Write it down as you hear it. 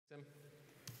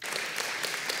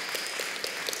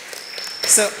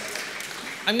So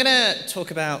I'm going to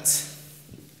talk about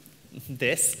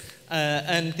this.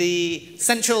 And the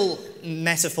central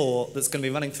metaphor that's going to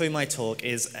be running through my talk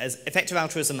is as effective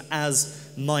altruism as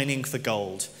mining for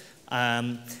gold.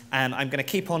 And I'm going to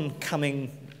keep on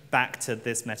coming back to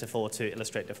this metaphor to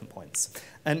illustrate different points.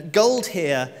 And gold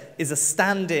here is a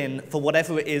stand-in for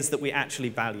whatever it is that we actually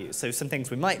value. So some things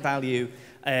we might value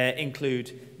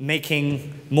include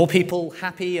making more people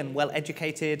happy and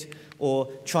well-educated, or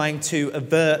trying to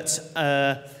avert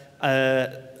a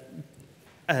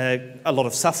lot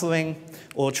of suffering,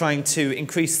 or trying to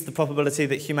increase the probability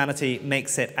that humanity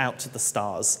makes it out to the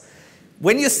stars.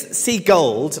 When you see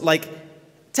gold,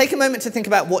 take a moment to think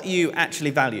about what you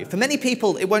actually value. For many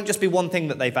people, it won't just be one thing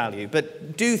that they value,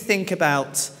 but do think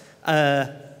about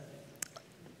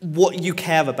what you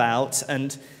care about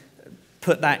and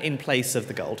put that in place of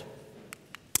the gold.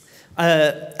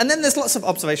 And then there's lots of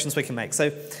observations we can make.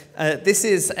 So this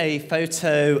is a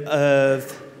photo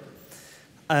of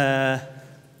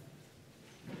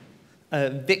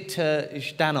Viktor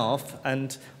Zhdanov,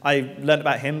 and I learned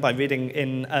about him by reading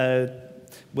in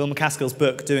Will MacAskill's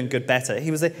book, Doing Good Better.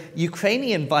 He was a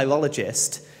Ukrainian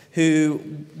virologist who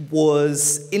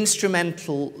was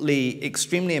instrumentally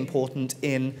extremely important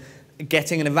in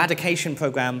getting an eradication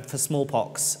program for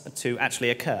smallpox to actually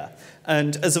occur.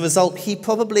 And as a result, he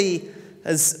probably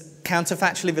is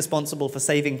counterfactually responsible for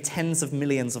saving tens of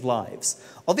millions of lives.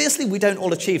 Obviously, we don't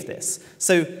all achieve this.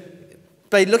 So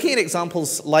by looking at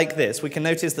examples like this, we can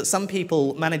notice that some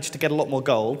people manage to get a lot more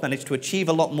gold, manage to achieve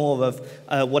a lot more of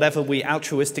whatever we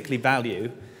altruistically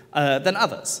value than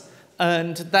others.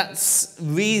 And that's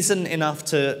reason enough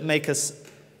to make us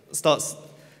start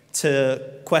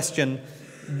to question,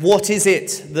 what is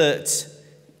it that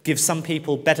gives some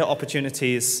people better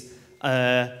opportunities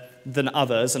than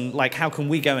others, and how can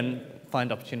we go and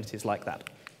find opportunities like that?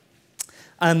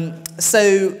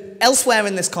 So elsewhere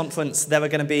in this conference, there are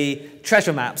going to be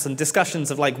treasure maps and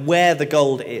discussions of where the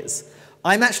gold is.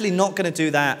 I'm actually not going to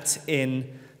do that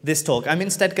in this talk. I'm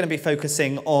instead going to be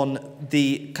focusing on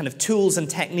the kind of tools and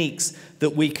techniques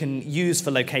that we can use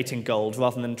for locating gold,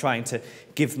 rather than trying to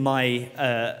give my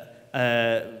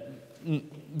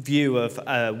view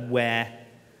of where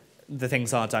the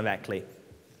things are directly.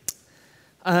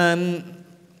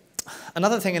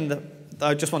 Another thing that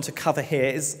I just want to cover here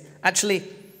is actually,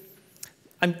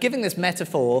 I'm giving this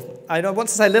metaphor. I want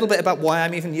to say a little bit about why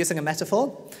I'm even using a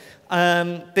metaphor,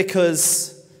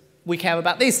 because we care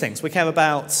about these things. We care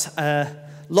about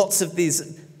lots of these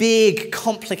big,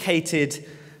 complicated,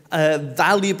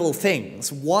 valuable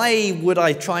things. Why would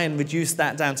I try and reduce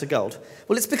that down to gold?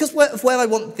 Well, it's because of where I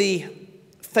want the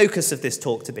focus of this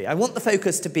talk to be. I want the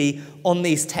focus to be on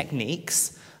these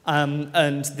techniques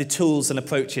and the tools and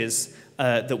approaches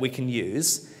that we can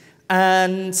use.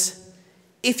 And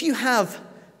if you have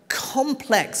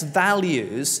complex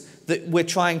values that we're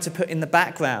trying to put in the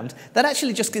background, that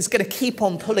actually just is going to keep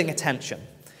on pulling attention.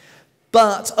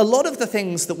 But a lot of the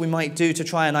things that we might do to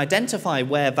try and identify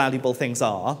where valuable things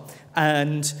are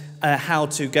and how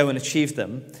to go and achieve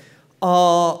them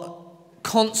are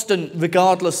constant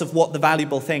regardless of what the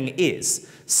valuable thing is.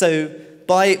 So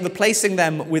by replacing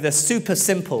them with a super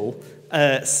simple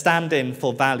stand-in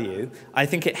for value, I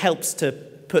think it helps to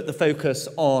put the focus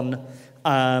on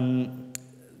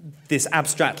this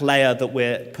abstract layer that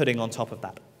we're putting on top of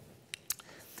that.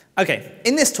 Okay,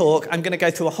 in this talk, I'm going to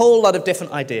go through a whole lot of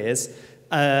different ideas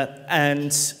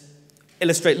and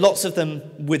illustrate lots of them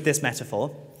with this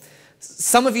metaphor.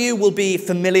 Some of you will be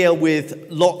familiar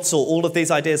with lots or all of these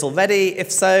ideas already.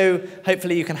 If so,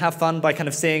 hopefully you can have fun by kind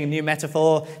of seeing a new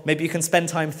metaphor. Maybe you can spend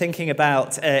time thinking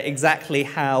about exactly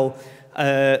how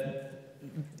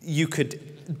you could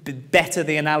better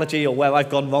the analogy, or where I've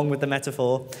gone wrong with the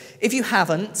metaphor. If you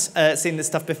haven't seen this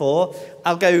stuff before,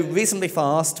 I'll go reasonably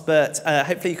fast, but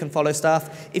hopefully you can follow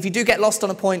stuff. If you do get lost on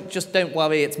a point, just don't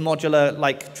worry, it's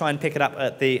modular. Try and pick it up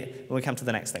at when we come to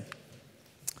the next thing.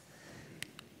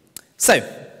 So,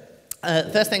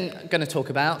 first thing I'm going to talk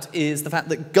about is the fact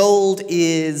that gold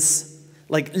is,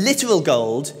 literal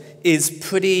gold, is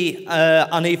pretty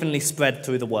unevenly spread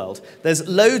through the world. There's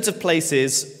loads of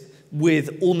places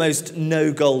with almost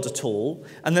no gold at all,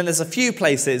 and then there's a few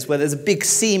places where there's a big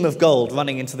seam of gold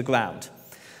running into the ground.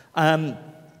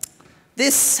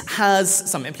 This has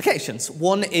some implications.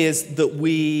 One is that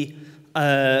we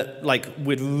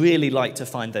would really like to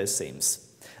find those seams.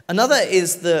 Another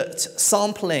is that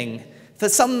sampling, for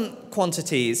some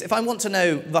quantities, if I want to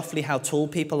know roughly how tall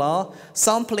people are,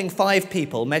 sampling 5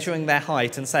 people, measuring their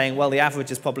height and saying, well, the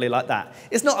average is probably like that,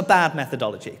 is not a bad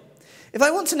methodology. If I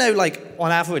want to know,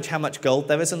 on average, how much gold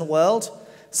there is in the world,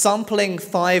 sampling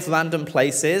 5 random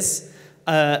places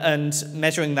and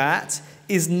measuring that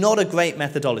is not a great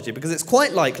methodology, because it's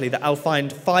quite likely that I'll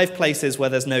find 5 places where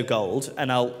there's no gold,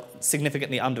 and I'll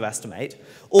significantly underestimate,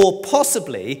 or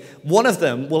possibly one of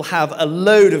them will have a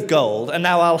load of gold, and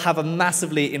now I'll have a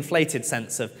massively inflated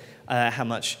sense of how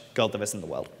much gold there is in the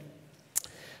world.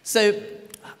 So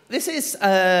this is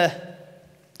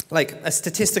like a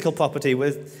statistical property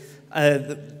with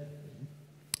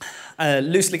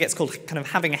loosely gets called kind of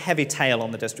having a heavy tail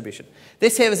on the distribution.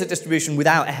 This here is a distribution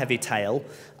without a heavy tail.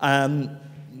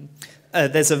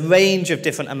 There's a range of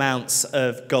different amounts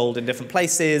of gold in different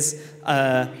places,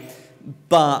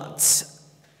 but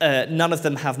none of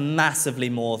them have massively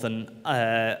more than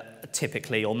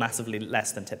typically or massively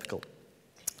less than typical.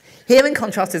 Here, in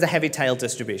contrast, is a heavy tail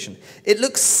distribution. It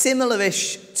looks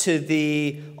similar-ish to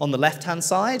the on the left-hand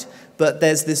side, but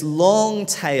there's this long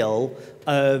tail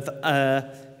of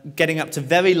getting up to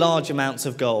very large amounts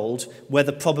of gold where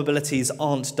the probabilities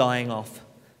aren't dying off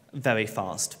very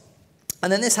fast.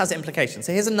 And then this has implications.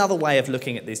 So here's another way of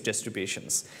looking at these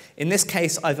distributions. In this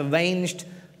case, I've arranged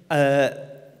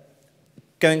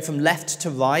going from left to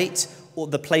right, or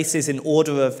the places in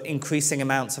order of increasing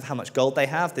amounts of how much gold they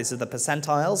have. These are the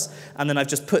percentiles. And then I've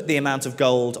just put the amount of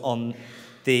gold on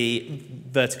the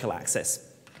vertical axis.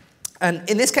 And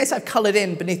in this case, I've colored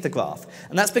in beneath the graph.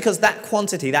 And that's because that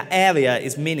quantity, that area,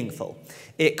 is meaningful.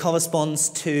 It corresponds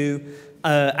to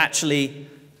actually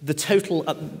the total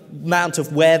amount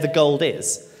of where the gold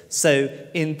is. So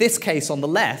in this case, on the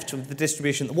left, of the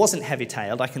distribution that wasn't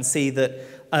heavy-tailed, I can see that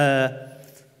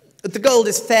the gold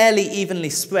is fairly evenly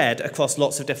spread across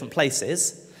lots of different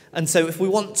places. And so if we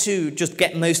want to just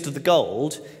get most of the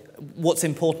gold, what's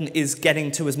important is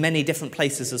getting to as many different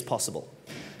places as possible.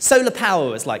 Solar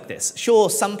power is like this. Sure,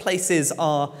 some places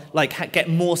are get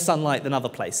more sunlight than other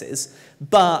places,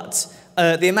 but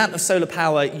the amount of solar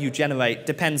power you generate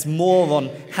depends more on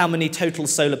how many total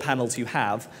solar panels you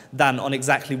have than on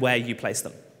exactly where you place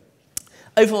them.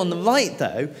 Over on the right,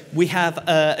 though, we have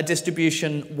a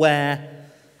distribution where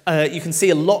you can see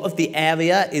a lot of the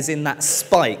area is in that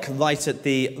spike right at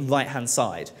the right-hand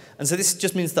side. And so this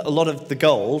just means that a lot of the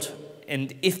gold,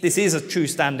 and if this is a true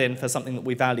stand-in for something that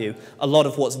we value, a lot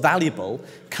of what's valuable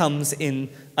comes in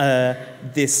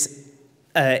this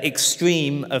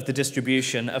extreme of the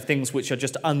distribution of things which are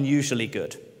just unusually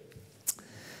good.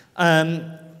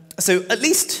 So at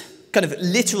least kind of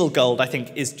literal gold, I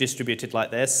think, is distributed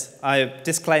like this.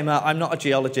 Disclaimer, I'm not a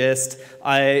geologist.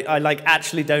 I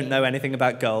actually don't know anything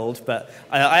about gold, but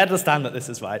I understand that this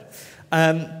is right.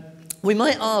 We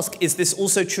might ask, is this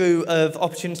also true of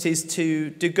opportunities to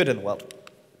do good in the world?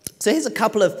 So here's a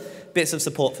couple of bits of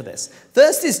support for this.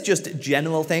 First is just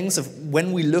general things of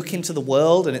when we look into the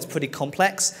world, and it's pretty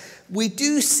complex, we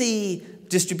do see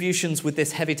distributions with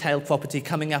this heavy tail property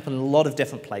coming up in a lot of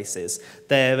different places.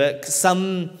 There are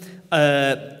some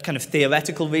kind of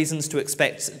theoretical reasons to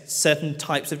expect certain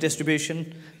types of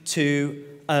distribution to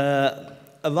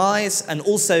arise, and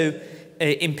also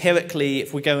empirically,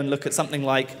 if we go and look at something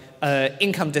like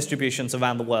income distributions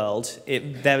around the world,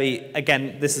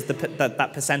 again, this is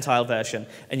that percentile version,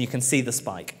 and you can see the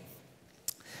spike.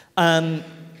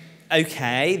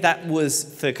 Okay, that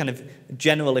was for kind of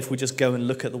general if we just go and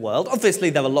look at the world. Obviously,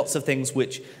 there are lots of things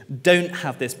which don't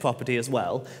have this property as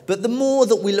well, but the more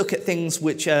that we look at things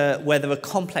which where there are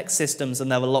complex systems and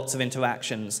there are lots of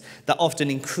interactions, that often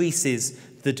increases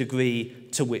the degree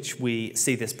to which we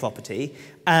see this property,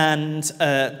 and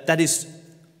that is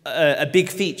a big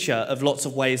feature of lots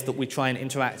of ways that we try and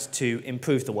interact to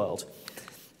improve the world.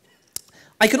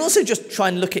 I can also just try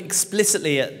and look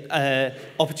explicitly at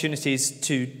opportunities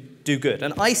to do good,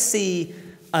 and I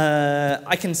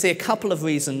can see a couple of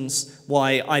reasons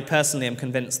why I personally am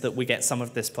convinced that we get some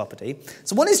of this property.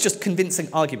 So one is just convincing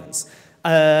arguments.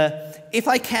 If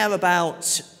I care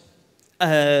about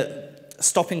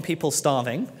stopping people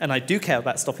starving, and I do care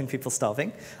about stopping people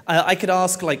starving, I could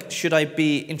ask, should I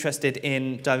be interested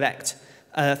in direct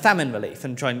famine relief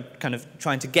and trying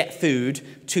to get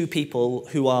food to people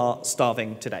who are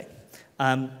starving today?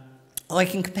 I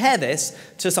can compare this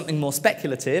to something more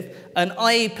speculative, and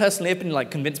I personally have been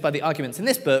convinced by the arguments in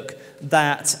this book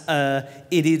that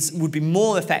would be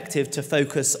more effective to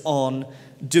focus on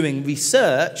doing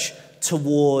research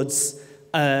towards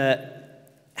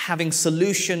having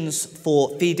solutions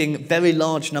for feeding very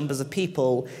large numbers of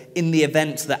people in the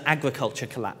event that agriculture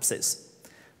collapses.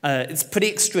 It's pretty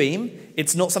extreme.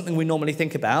 It's not something we normally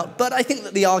think about, but I think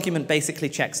that the argument basically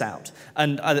checks out.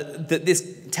 And that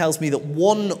this tells me that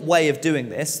one way of doing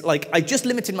this, I just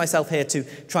limited myself here to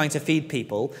trying to feed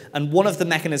people, and one of the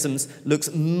mechanisms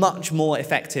looks much more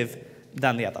effective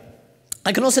than the other.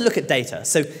 I can also look at data.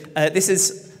 So this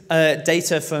is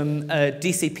data from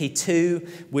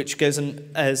DCP2, which goes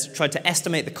and has tried to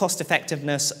estimate the cost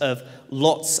effectiveness of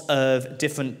lots of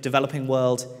different developing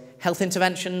world health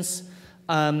interventions.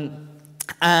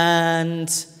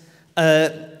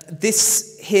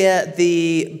 This here,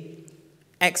 the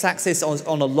x-axis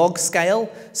on a log scale.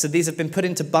 So these have been put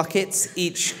into buckets.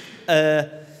 Each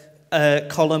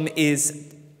column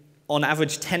is, on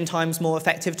average, 10 times more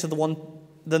effective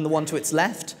than the one to its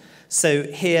left. So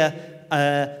here,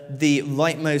 the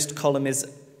rightmost column is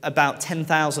about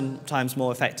 10,000 times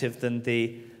more effective than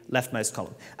the leftmost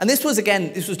column. And this was,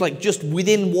 again, like just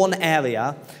within one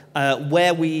area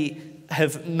where we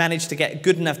have managed to get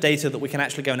good enough data that we can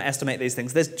actually go and estimate these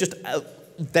things. There's just a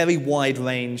very wide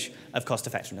range of cost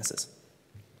effectivenesses.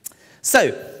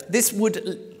 So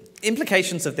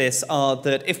implications of this are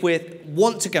that if we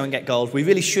want to go and get gold, we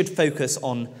really should focus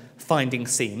on finding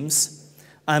seams.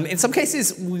 In some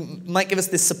cases, we might give us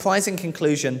this surprising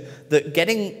conclusion that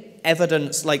getting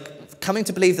evidence, like coming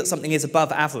to believe that something is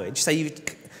above average, say you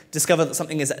discover that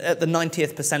something is at the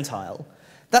 90th percentile,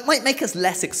 that might make us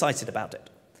less excited about it.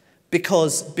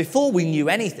 Because before we knew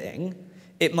anything,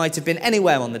 it might have been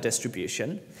anywhere on the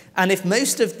distribution. And if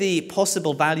most of the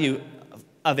possible value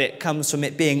of it comes from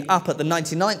it being up at the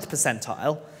 99th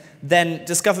percentile, then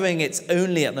discovering it's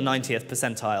only at the 90th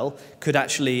percentile could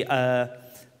actually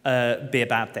be a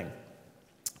bad thing.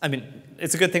 I mean,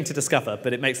 it's a good thing to discover,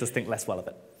 but it makes us think less well of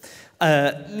it.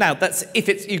 Now, that's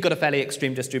if you've got a fairly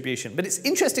extreme distribution. But it's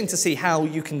interesting to see how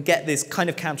you can get this kind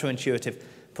of counterintuitive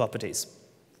properties.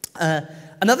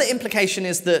 Another implication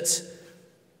is that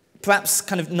perhaps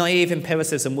kind of naive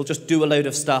empiricism will just do a load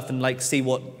of stuff and like see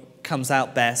what comes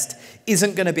out best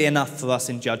isn't going to be enough for us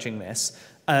in judging this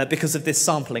because of this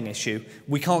sampling issue.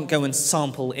 We can't go and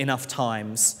sample enough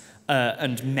times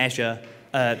and measure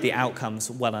the outcomes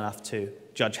well enough to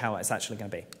judge how it's actually going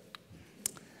to be.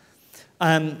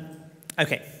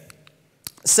 Okay,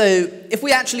 so if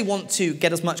we actually want to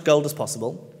get as much gold as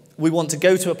possible, we want to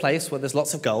go to a place where there's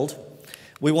lots of gold.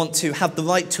 We want to have the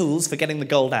right tools for getting the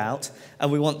gold out,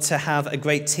 and we want to have a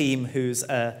great team who's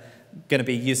going to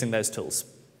be using those tools.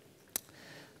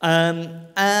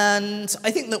 And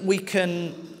I think that we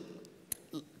can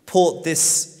port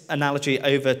this analogy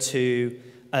over to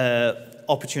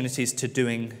opportunities to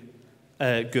doing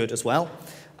good as well.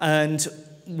 And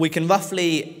we can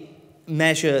roughly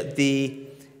measure the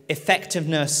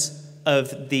effectiveness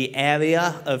of the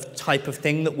area of type of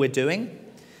thing that we're doing.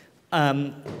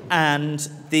 And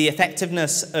the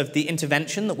effectiveness of the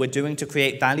intervention that we're doing to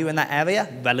create value in that area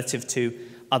relative to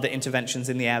other interventions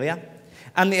in the area,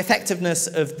 and the effectiveness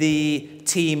of the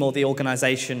team or the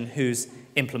organization who's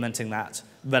implementing that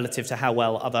relative to how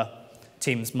well other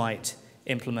teams might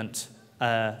implement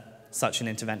such an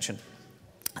intervention.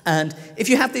 And if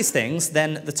you have these things,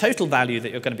 then the total value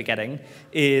that you're going to be getting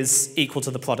is equal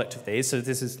to the product of these. So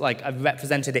this is like, I've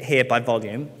represented it here by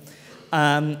volume.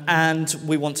 And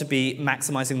we want to be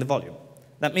maximizing the volume.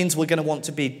 That means we're going to want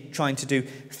to be trying to do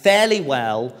fairly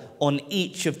well on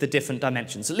each of the different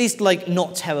dimensions, at least like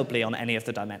not terribly on any of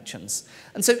the dimensions.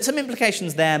 And so some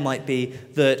implications there might be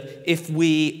that if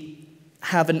we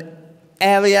have an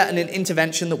area and an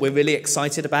intervention that we're really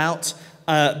excited about,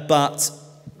 but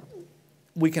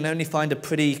we can only find a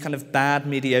pretty kind of bad,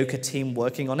 mediocre team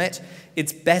working on it,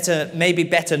 it's maybe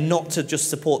better not to just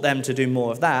support them to do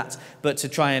more of that, but to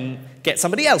try and get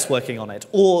somebody else working on it,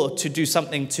 or to do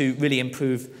something to really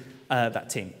improve that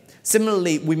team.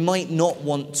 Similarly, we might not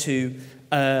want to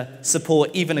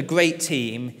support even a great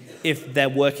team if they're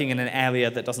working in an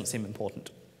area that doesn't seem important.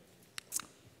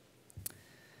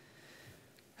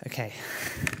 Okay.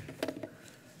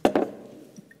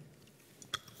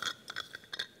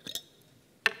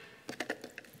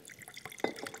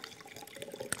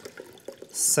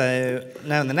 So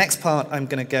now in the next part, I'm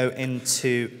going to go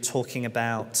into talking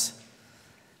about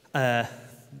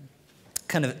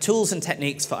kind of tools and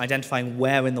techniques for identifying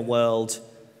where in the world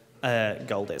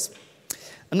gold is.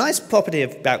 A nice property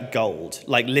about gold,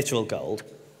 like literal gold,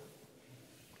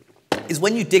 is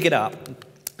when you dig it up,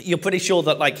 you're pretty sure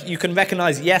that like you can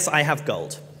recognize, yes, I have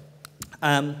gold.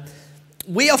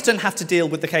 We often have to deal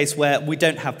with the case where we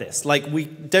don't have this. Like we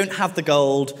don't have the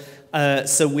gold,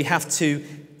 so we have to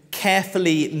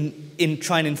carefully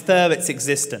try and infer its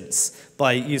existence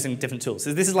by using different tools.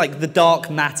 So this is like the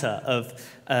dark matter of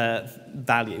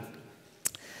value.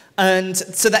 And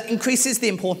so that increases the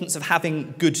importance of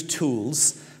having good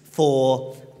tools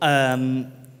for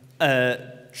trying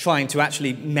to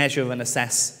actually measure and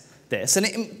assess this. And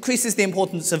it increases the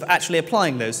importance of actually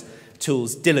applying those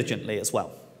tools diligently as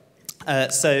well.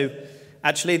 So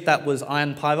actually that was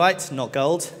iron pyrite, not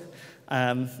gold,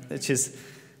 which is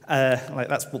Like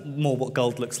that's more what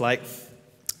gold looks like.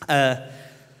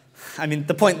 I mean,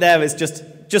 the point there is just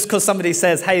because somebody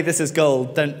says, hey, this is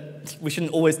gold, we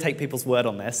shouldn't always take people's word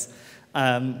on this.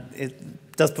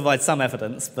 It does provide some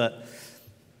evidence, but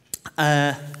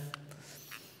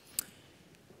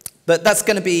that's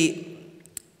going to be,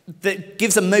 that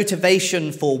gives a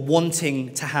motivation for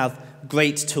wanting to have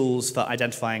great tools for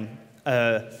identifying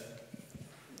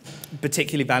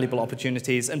particularly valuable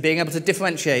opportunities and being able to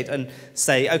differentiate and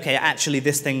say, okay, actually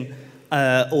this thing,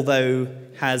 although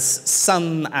has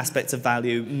some aspects of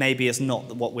value, maybe is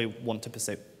not what we want to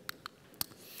pursue.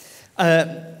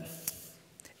 Okay,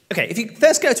 if you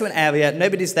first go to an area,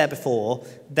 nobody's there before,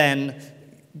 then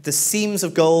the seams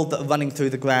of gold that are running through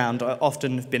the ground are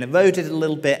often have been eroded a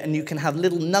little bit, and you can have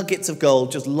little nuggets of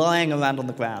gold just lying around on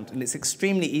the ground, and it's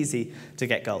extremely easy to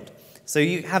get gold. So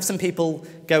you have some people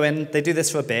go in, they do this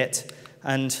for a bit,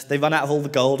 and they run out of all the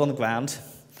gold on the ground,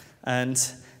 and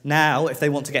now, if they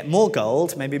want to get more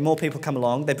gold, maybe more people come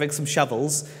along, they bring some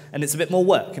shovels, and it's a bit more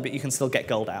work, but you can still get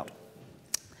gold out.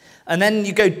 And then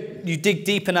you dig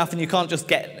deep enough, and you can't just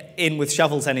get in with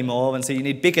shovels anymore, and so you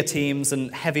need bigger teams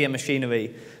and heavier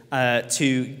machinery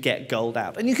to get gold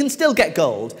out. And you can still get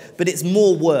gold, but it's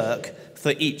more work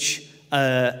for each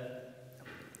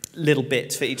little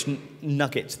bit, for each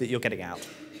nugget that you're getting out.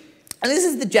 And this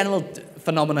is the general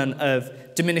phenomenon of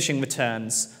diminishing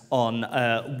returns on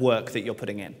work that you're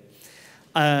putting in.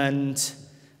 And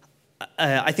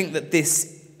I think that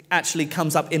this actually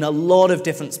comes up in a lot of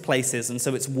different places, and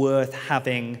so it's worth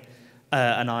having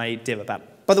an idea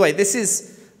about. By the way, this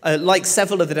is, like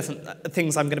several of the different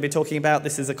things I'm going to be talking about,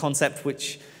 this is a concept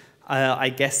which I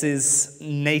guess is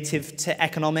native to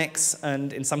economics,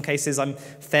 and in some cases I'm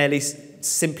fairly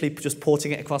simply just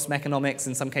porting it across economics.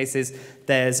 In some cases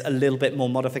there's a little bit more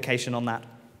modification on that.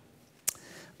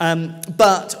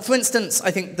 But, for instance,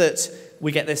 I think that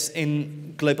we get this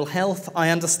in global health. I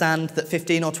understand that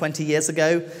 15 or 20 years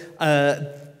ago,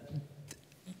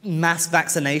 mass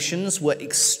vaccinations were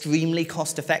extremely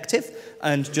cost-effective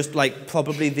and just like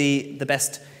probably the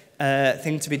best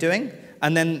thing to be doing.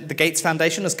 And then the Gates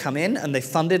Foundation has come in and they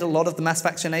funded a lot of the mass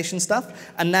vaccination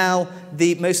stuff. And now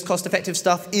the most cost-effective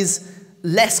stuff is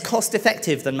less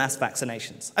cost-effective than mass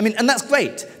vaccinations. I mean, and that's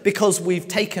great because we've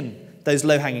taken those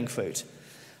low-hanging fruit.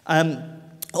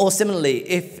 Or similarly,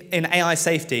 if in AI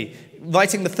safety,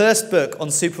 writing the first book on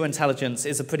superintelligence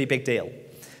is a pretty big deal.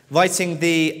 Writing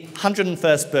the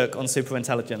 101st book on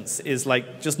superintelligence is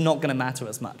like just not going to matter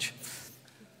as much.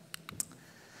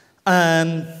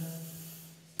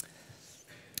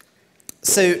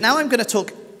 So now I'm going to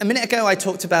talk, a minute ago I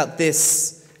talked about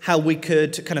this, how we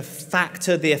could kind of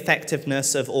factor the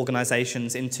effectiveness of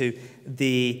organizations into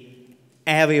the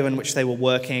area in which they were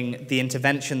working, the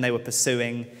intervention they were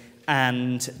pursuing,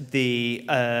 and the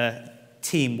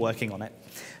team working on it.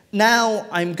 Now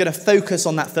I'm going to focus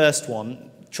on that first one,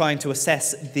 trying to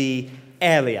assess the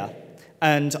area.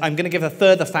 And I'm going to give a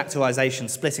further factorization,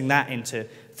 splitting that into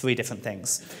 3 different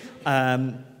things.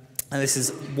 And this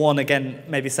is one, again,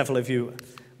 maybe several of you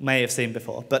may have seen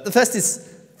before. But the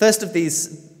first of these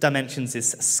dimensions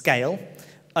is scale.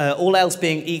 All else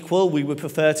being equal, we would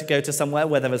prefer to go to somewhere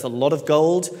where there is a lot of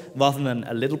gold rather than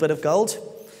a little bit of gold.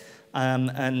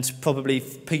 And probably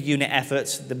per unit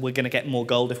effort, we're going to get more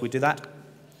gold if we do that.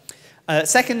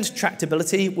 Second,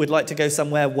 tractability. We'd like to go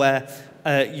somewhere where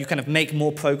you kind of make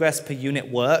more progress per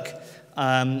unit work.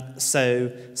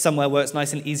 So somewhere where it's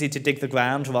nice and easy to dig the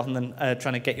ground rather than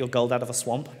trying to get your gold out of a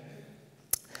swamp.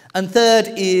 And third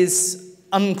is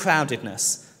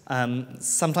uncrowdedness.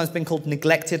 Sometimes been called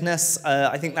neglectedness.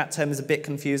 I think that term is a bit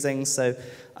confusing, so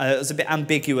it's a bit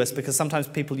ambiguous because sometimes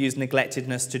people use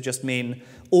neglectedness to just mean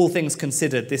all things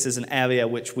considered, this is an area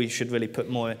which we should really put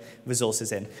more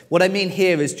resources in. What I mean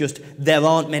here is just there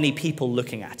aren't many people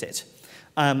looking at it.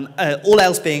 All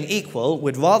else being equal,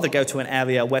 we'd rather go to an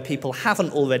area where people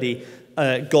haven't already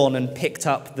gone and picked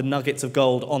up the nuggets of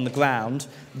gold on the ground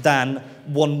than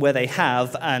one where they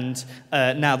have, and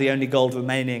now the only gold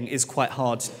remaining is quite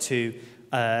hard to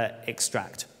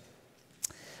extract.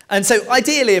 And so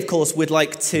ideally, of course, we'd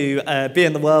like to be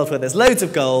in the world where there's loads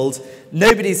of gold,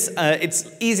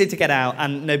 it's easy to get out,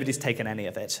 and nobody's taken any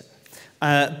of it.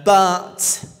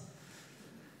 But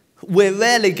we're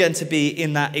rarely going to be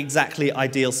in that exactly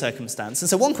ideal circumstance. And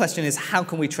so one question is, how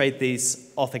can we trade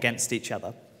these off against each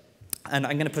other? And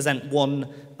I'm going to present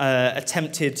one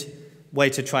attempted way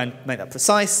to try and make that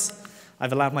precise.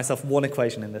 I've allowed myself one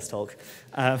equation in this talk.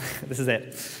 This is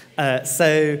it.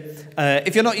 So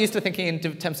if you're not used to thinking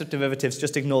in terms of derivatives,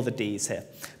 just ignore the d's here.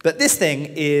 But this thing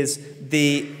is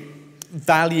the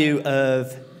value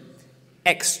of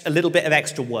a little bit of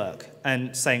extra work,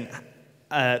 and saying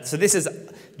So this is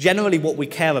generally what we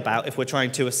care about if we're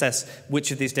trying to assess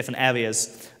which of these different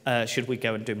areas should we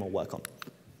go and do more work on.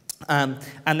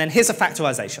 And then here's a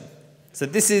factorization. So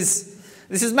this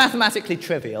is mathematically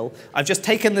trivial. I've just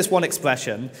taken this one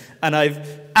expression, and I've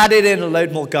added in a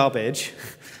load more garbage.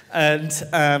 And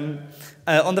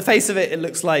on the face of it, it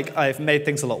looks like I've made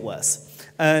things a lot worse.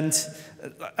 And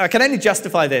I can only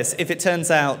justify this if it turns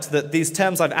out that these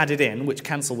terms I've added in, which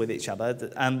cancel with each other,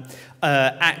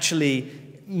 actually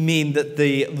mean that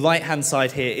the right-hand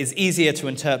side here is easier to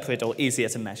interpret or easier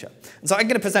to measure. And so I'm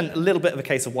going to present a little bit of a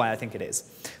case of why I think it is.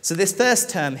 So this first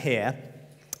term here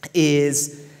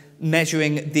is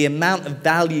measuring the amount of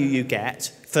value you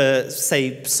get for,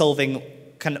 say, solving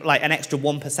kind of like an extra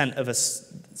 1% of a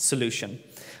solution.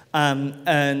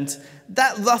 And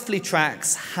that roughly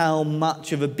tracks how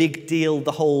much of a big deal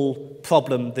the whole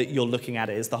problem that you're looking at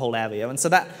is, the whole area. And so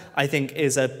that, I think,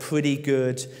 is a pretty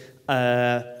good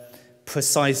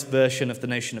precise version of the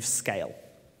notion of scale.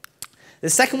 The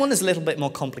second one is a little bit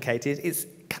more complicated. It's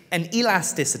an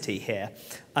elasticity here,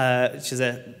 which is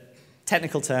a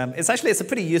technical term. It's a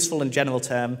pretty useful and general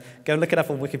term. Go and look it up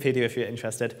on Wikipedia if you're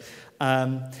interested.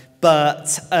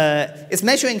 But it's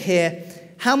measuring here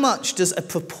how much does a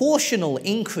proportional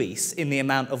increase in the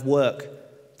amount of work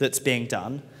that's being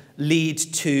done lead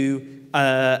to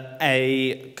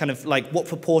a kind of like what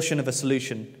proportion of a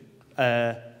solution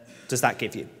does that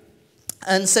give you?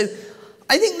 And so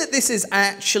I think that this is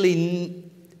actually,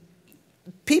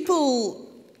 people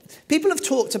have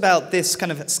talked about this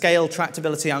kind of scale,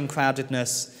 tractability,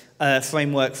 uncrowdedness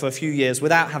framework for a few years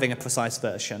without having a precise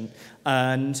version.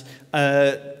 And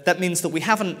that means that we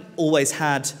haven't always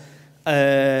had,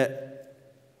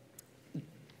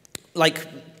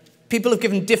 people have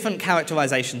given different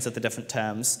characterizations of the different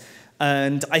terms.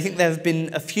 And I think there have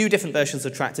been a few different versions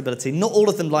of tractability. Not all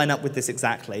of them line up with this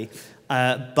exactly,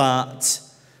 but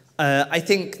I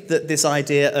think that this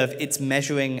idea of it's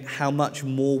measuring how much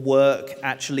more work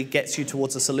actually gets you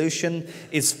towards a solution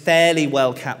is fairly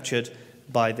well captured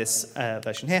by this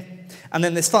version here. And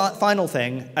then this final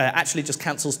thing actually just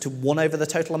cancels to 1 over the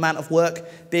total amount of work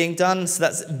being done, so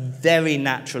that's very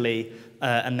naturally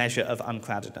a measure of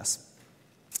uncrowdedness.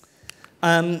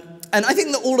 And I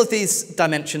think that all of these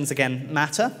dimensions, again,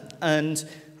 matter. And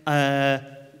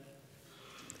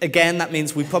again, that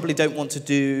means we probably don't want to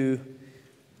do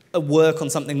a work on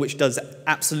something which does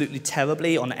absolutely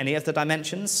terribly on any of the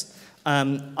dimensions.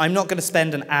 I'm not going to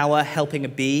spend an hour helping a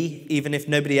bee, even if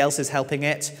nobody else is helping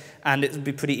it, and it would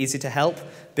be pretty easy to help,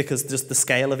 because just the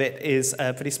scale of it is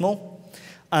pretty small.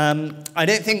 I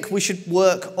don't think we should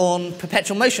work on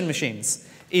perpetual motion machines,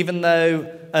 even though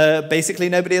basically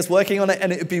nobody is working on it,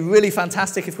 and it would be really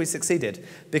fantastic if we succeeded,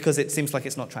 because it seems like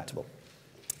it's not tractable.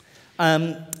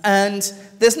 And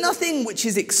there's nothing which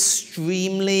is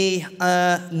extremely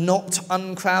not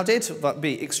uncrowded, but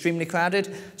be extremely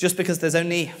crowded, just because there's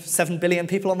only 7 billion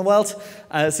people on the world,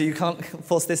 so you can't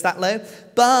force this that low.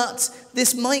 But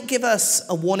this might give us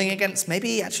a warning against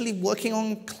maybe actually working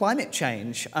on climate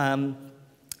change,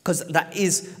 because that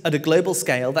is, at a global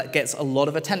scale, that gets a lot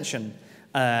of attention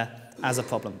as a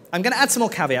problem. I'm going to add some more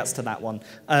caveats to that one.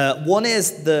 One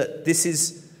is that this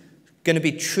is going to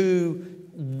be true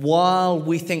while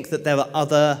we think that there are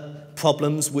other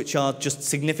problems which are just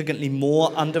significantly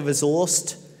more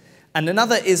under-resourced. And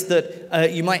another is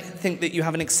that you might think that you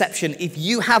have an exception if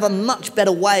you have a much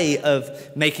better way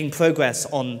of making progress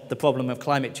on the problem of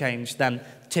climate change than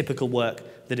typical work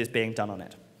that is being done on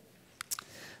it.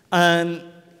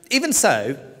 Even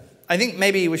so, I think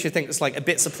maybe we should think it's like a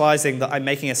bit surprising that I'm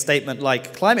making a statement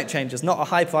like climate change is not a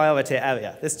high priority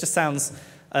area. This just sounds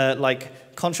like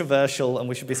controversial, and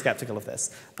we should be skeptical of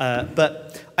this.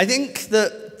 But I think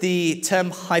that the term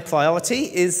high priority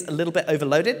is a little bit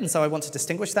overloaded, and so I want to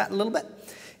distinguish that a little bit.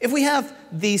 If we have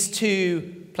these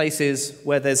two places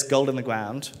where there's gold in the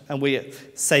ground, and we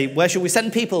say, where should we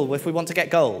send people if we want to get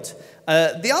gold?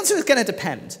 The answer is going to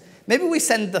depend. Maybe we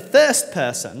send the first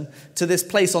person to this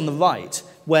place on the right,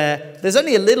 where there's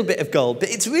only a little bit of gold, but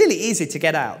it's really easy to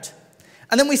get out.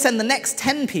 And then we send the next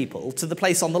 10 people to the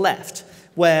place on the left,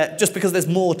 where just because there's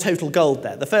more total gold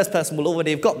there, the first person will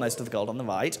already have got most of the gold on the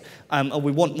right, and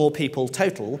we want more people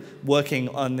total working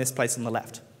on this place on the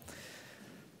left.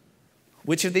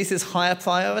 Which of these is higher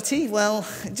priority? Well,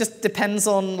 it just depends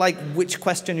on which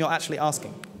question you're actually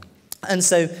asking. And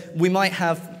so we might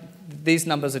have, these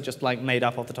numbers are just made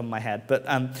up off the top of my head, but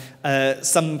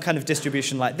some kind of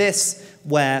distribution like this,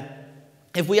 where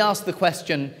if we ask the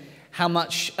question, how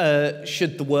much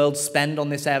should the world spend on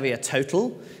this area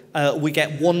total? We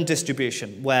get one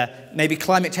distribution where maybe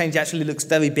climate change actually looks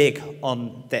very big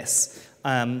on this.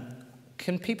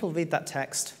 Can people read that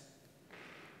text?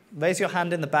 Raise your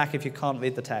hand in the back if you can't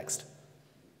read the text.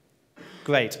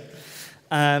 Great.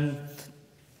 And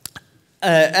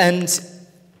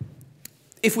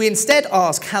if we instead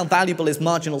ask how valuable is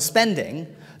marginal spending,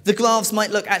 the graphs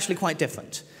might look actually quite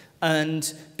different.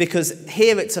 And because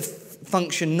here it's a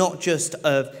function not just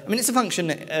of, I mean, it's a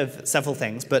function of several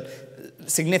things, but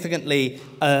significantly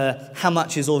how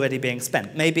much is already being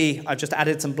spent. Maybe I've just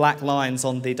added some black lines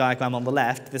on the diagram on the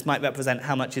left. This might represent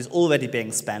how much is already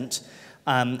being spent.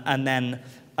 And then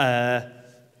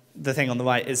the thing on the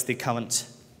right is the current.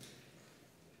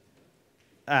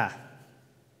 The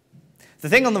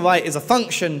thing on the right is a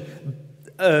function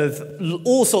of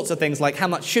all sorts of things, like how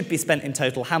much should be spent in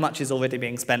total, how much is already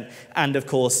being spent, and of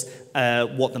course,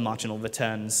 what the marginal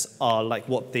returns are, like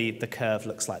what the curve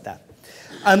looks like there.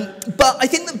 But I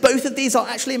think that both of these are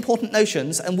actually important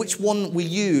notions, and which one we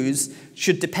use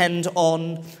should depend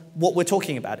on what we're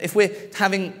talking about. If we're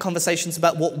having conversations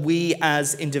about what we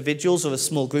as individuals or as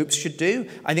small groups should do,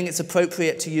 I think it's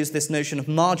appropriate to use this notion of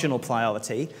marginal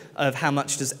priority, of how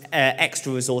much does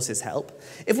extra resources help.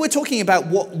 If we're talking about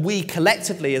what we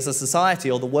collectively as a society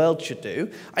or the world should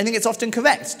do, I think it's often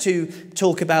correct to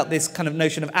talk about this kind of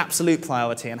notion of absolute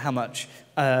priority and how much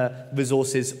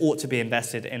resources ought to be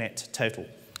invested in it total.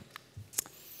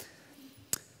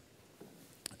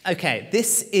 Okay,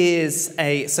 this is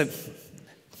so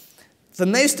for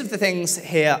most of the things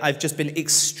here, I've just been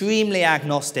extremely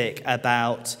agnostic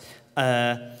about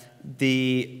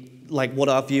what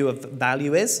our view of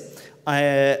value is.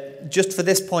 Just for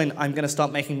this point, I'm going to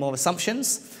start making more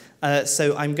assumptions.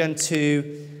 So I'm going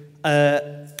to,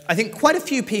 I think quite a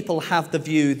few people have the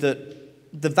view that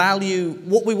the value,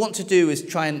 what we want to do is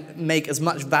try and make as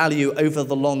much value over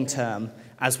the long term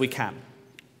as we can.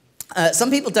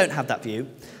 Some people don't have that view.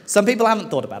 Some people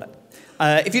haven't thought about it.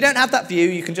 If you don't have that view,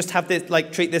 you can just have this,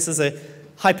 treat this as a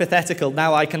hypothetical.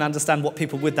 Now I can understand what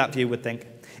people with that view would think.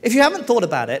 If you haven't thought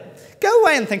about it, go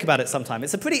away and think about it sometime.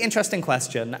 It's a pretty interesting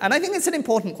question, and I think it's an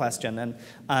important question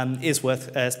and is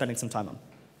worth spending some time on.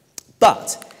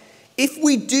 But if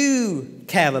we do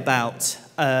care about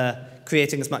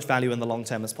creating as much value in the long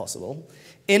term as possible,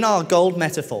 in our gold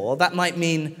metaphor, that might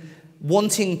mean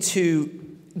wanting to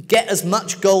get as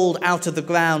much gold out of the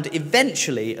ground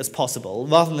eventually as possible,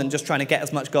 rather than just trying to get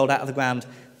as much gold out of the ground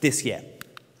this year.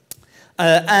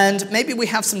 And maybe we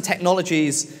have some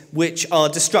technologies which are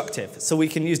destructive. So we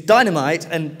can use dynamite,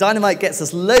 and dynamite gets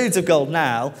us loads of gold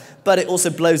now, but it also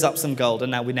blows up some gold,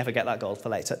 and now we never get that gold for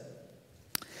later.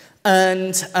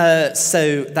 And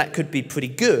so that could be pretty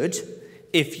good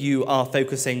if you are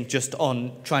focusing just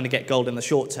on trying to get gold in the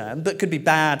short term, but could be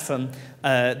bad from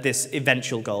this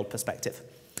eventual gold perspective.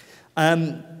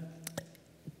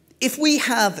 If we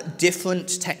have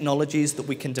different technologies that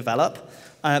we can develop,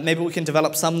 maybe we can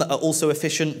develop some that are also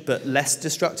efficient but less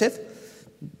destructive.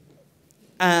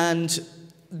 And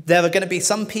there are going to be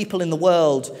some people in the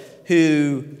world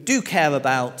who do care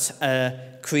about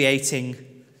creating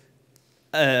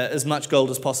as much gold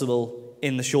as possible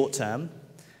in the short term.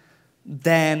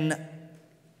 Then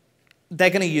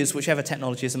they're going to use whichever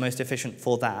technology is the most efficient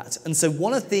for that. And so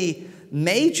one of the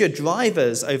major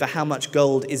drivers over how much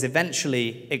gold is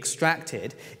eventually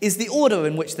extracted is the order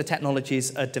in which the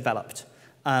technologies are developed,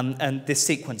 and this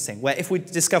sequencing, where if we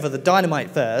discover the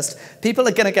dynamite first, people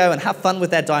are going to go and have fun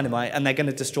with their dynamite, and they're going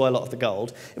to destroy a lot of the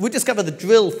gold. If we discover the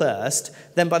drill first,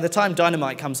 then by the time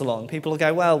dynamite comes along, people will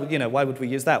go, well, you know, why would we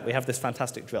use that? We have this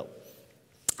fantastic drill.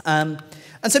 And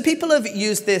so people have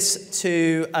used this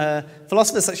to,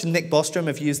 philosophers such as Nick Bostrom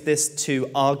have used this to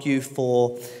argue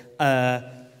for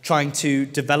trying to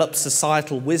develop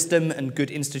societal wisdom and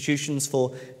good institutions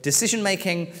for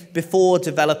decision-making before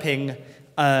developing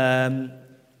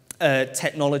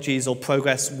technologies or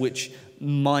progress which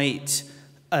might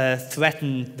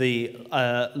threaten the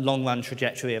long-run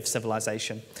trajectory of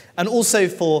civilization. And also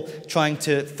for trying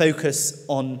to focus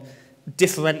on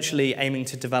differentially aiming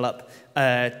to develop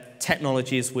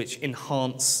technologies which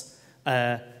enhance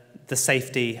the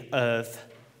safety of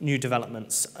new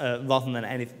developments rather than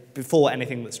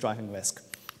anything that's driving risk.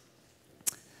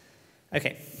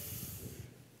 Okay.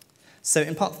 So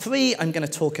in part 3, I'm going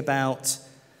to talk about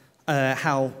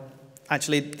how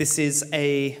actually this is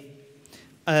a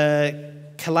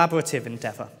collaborative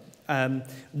endeavor.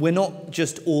 We're not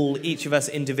just each of us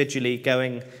individually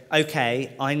going,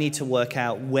 okay, I need to work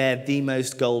out where the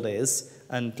most gold is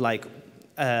and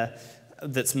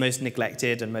that's most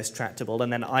neglected and most tractable,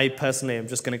 and then I personally am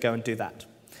just going to go and do that.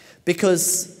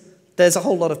 Because there's a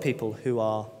whole lot of people who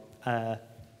are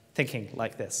thinking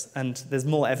like this, and there's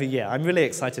more every year. I'm really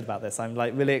excited about this. I'm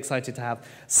really excited to have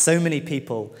so many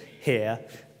people here,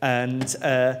 and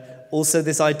also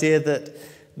this idea that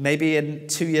maybe in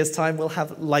 2 years' time we'll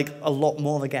have like a lot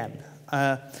more again.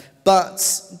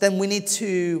 But then we need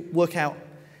to work out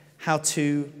how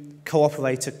to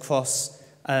cooperate across.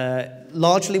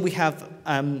 Largely we have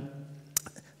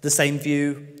the same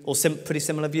view or pretty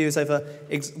similar views over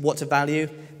what to value.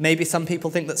 Maybe some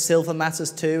people think that silver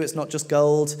matters too, it's not just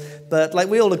gold, but like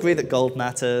we all agree that gold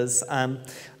matters.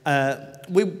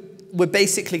 We're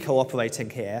basically cooperating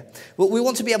here. But we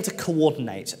want to be able to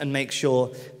coordinate and make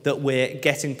sure that we're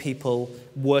getting people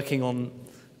working on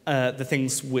the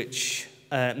things which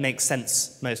make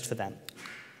sense most for them.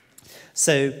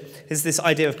 So there's this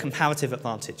idea of comparative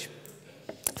advantage.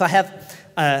 If I have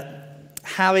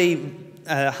Harry,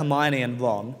 Hermione, and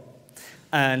Ron,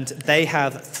 and they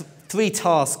have three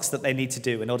tasks that they need to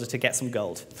do in order to get some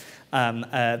gold.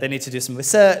 They need to do some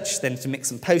research, they need to mix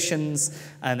some potions,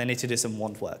 and they need to do some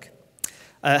wand work.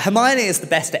 Hermione is the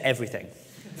best at everything.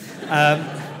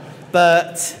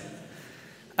 But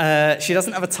she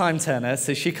doesn't have a time turner,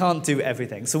 so she can't do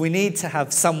everything. So we need to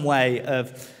have some way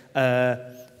of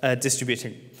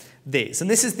distributing these. And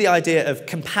this is the idea of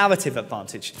comparative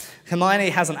advantage.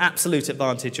 Hermione has an absolute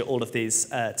advantage at all of these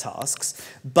tasks,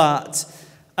 but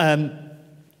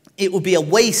it would be a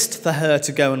waste for her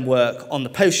to go and work on the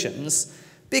potions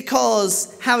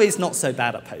because Harry's not so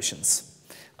bad at potions.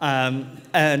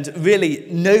 And really,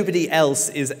 nobody else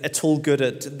is at all good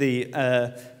at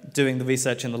doing the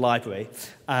research in the library,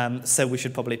 so we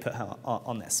should probably put her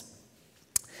on this.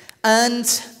 And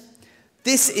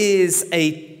this is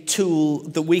a tool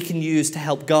that we can use to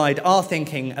help guide our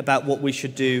thinking about what we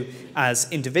should do as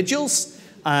individuals.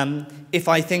 If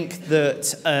I think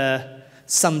that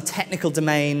some technical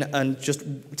domain and just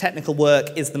technical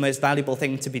work is the most valuable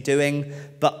thing to be doing,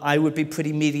 but I would be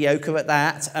pretty mediocre at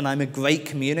that, and I'm a great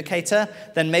communicator,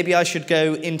 then maybe I should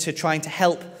go into trying to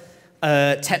help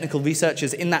technical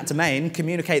researchers in that domain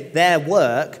communicate their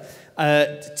work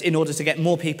in order to get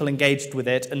more people engaged with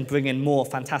it and bring in more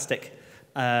fantastic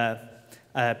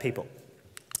people.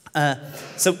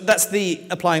 So that's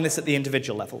applying this at the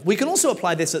individual level. We can also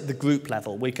apply this at the group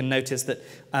level. We can notice that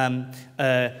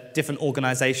different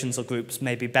organizations or groups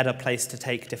may be better placed to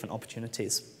take different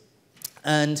opportunities.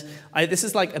 And this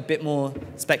is like a bit more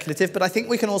speculative, but I think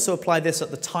we can also apply this at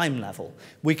the time level.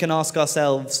 We can ask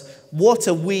ourselves, what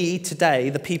are we today,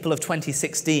 the people of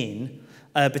 2016,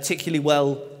 particularly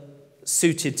well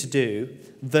suited to do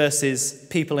versus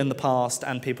people in the past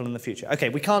and people in the future? Okay,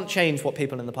 we can't change what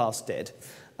people in the past did,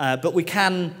 but we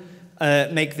can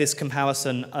make this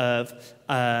comparison of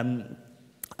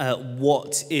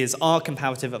what is our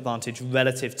comparative advantage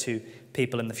relative to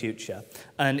people in the future.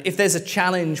 And if there's a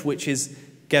challenge which is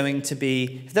going to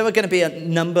be, if there are going to be a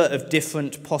number of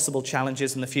different possible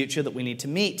challenges in the future that we need to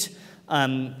meet,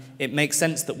 it makes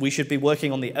sense that we should be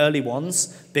working on the early ones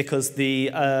because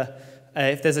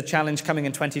if there's a challenge coming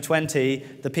in 2020,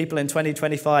 the people in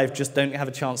 2025 just don't have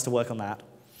a chance to work on that.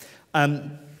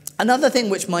 Another thing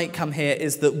which might come here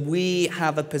is that we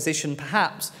have a position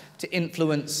perhaps to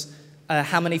influence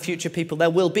how many future people there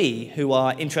will be who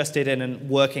are interested in and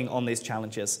working on these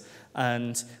challenges.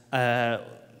 And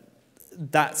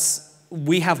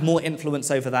we have more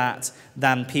influence over that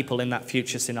than people in that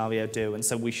future scenario do. And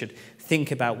so we should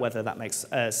think about whether that makes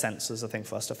sense as a thing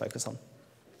for us to focus on.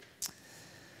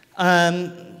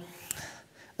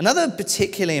 Another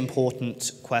particularly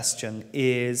important question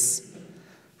is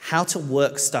how to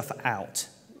work stuff out.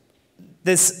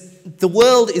 The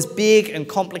world is big and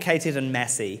complicated and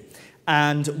messy,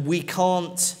 and we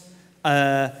can't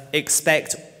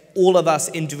expect all of us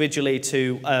individually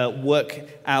to work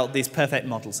out these perfect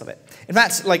models of it. In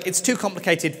fact, it's too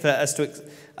complicated for us to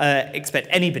expect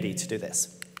anybody to do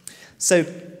this. So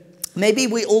maybe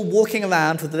we're all walking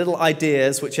around with little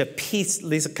ideas which are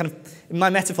these are kind of, in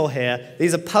my metaphor here,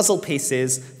 these are puzzle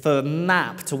pieces for a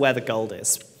map to where the gold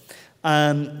is.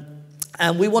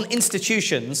 And we want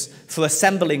institutions for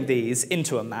assembling these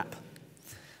into a map.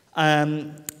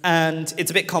 And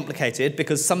it's a bit complicated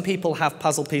because some people have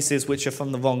puzzle pieces which are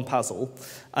from the wrong puzzle,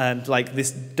 and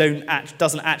this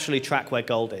doesn't actually track where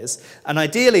gold is. And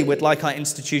ideally, we'd like our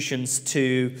institutions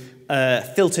to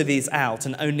filter these out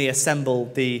and only assemble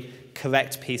the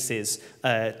correct pieces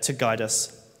to guide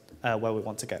us where we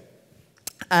want to go.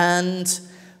 And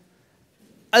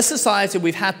as a society,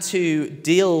 we've had to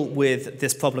deal with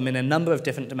this problem in a number of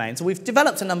different domains. We've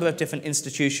developed a number of different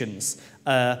institutions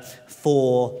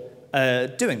for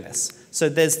doing this. So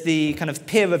there's the kind of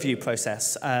peer review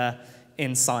process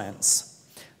in science.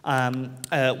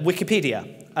 Wikipedia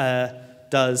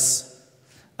does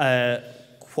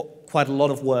quite a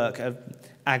lot of work of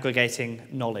aggregating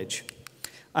knowledge.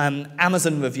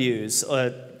 Amazon reviews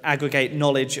aggregate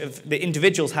knowledge that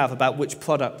individuals have about which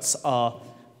products are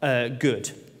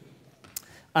good.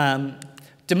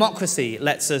 Democracy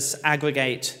lets us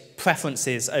aggregate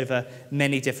preferences over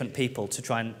many different people to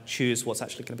try and choose what's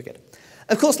actually going to be good.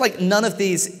 Of course, like, none of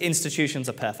these institutions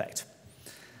are perfect.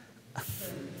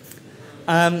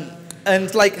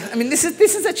 And like, I mean, this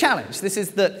is a challenge. This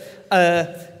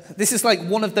is like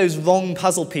one of those wrong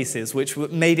puzzle pieces which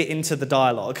made it into the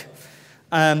dialogue.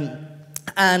 And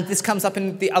this comes up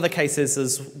in the other cases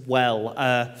as well.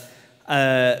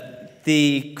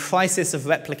 The crisis of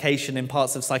replication in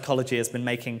parts of psychology has been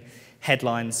making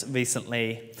headlines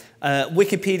recently.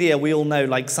 Wikipedia, we all know,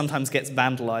 like, sometimes gets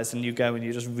vandalized, and you go and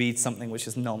you just read something which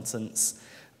is nonsense.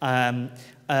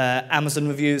 Amazon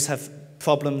reviews have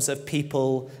problems of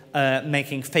people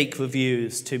making fake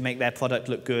reviews to make their product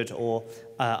look good or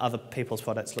other people's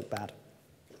products look bad.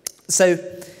 So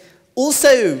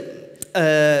also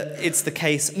it's the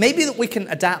case maybe that we can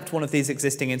adapt one of these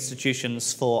existing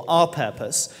institutions for our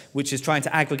purpose, which is trying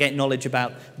to aggregate knowledge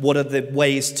about what are the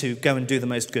ways to go and do the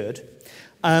most good.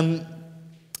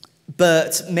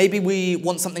 But maybe we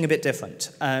want something a bit different,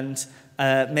 and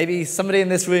maybe somebody in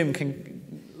this room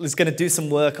is going to do some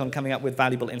work on coming up with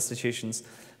valuable institutions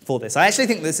for this. I actually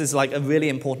think this is like a really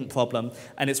important problem,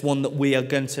 and it's one that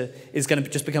is going to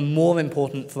just become more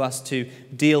important for us to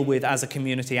deal with as a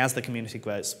community, as the community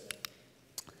grows.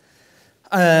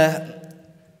 And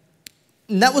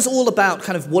that was all about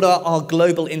kind of what are our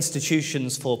global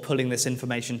institutions for pulling this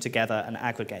information together and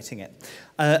aggregating it.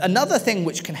 Another thing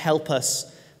which can help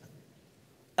us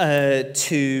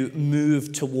to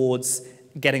move towards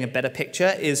getting a better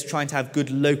picture is trying to have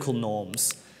good local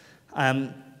norms.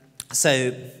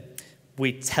 So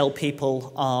we tell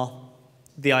people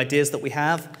the ideas that we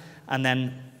have, and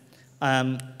then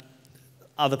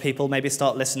other people maybe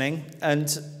start listening.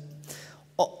 And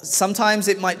sometimes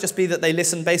it might just be that they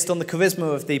listen based on the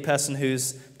charisma of the person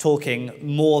who's talking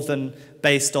more than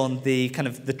based on the kind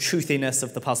of the truthiness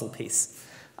of the puzzle piece.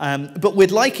 But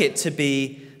we'd like it to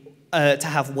be to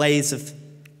have ways of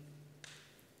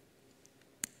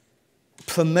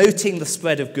promoting the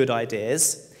spread of good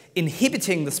ideas,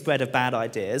 inhibiting the spread of bad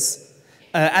ideas,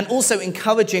 and also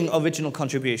encouraging original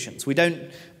contributions. We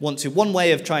don't want to. One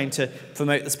way of trying to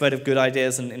promote the spread of good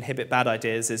ideas and inhibit bad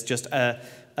ideas is just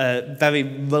very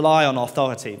rely on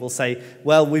authority. We'll say,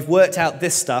 well, we've worked out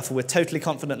this stuff, we're totally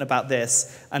confident about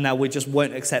this, and now we just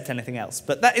won't accept anything else.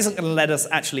 But that isn't going to let us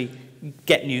actually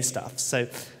get new stuff. So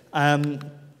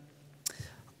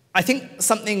I think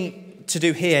something to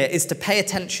do here is to pay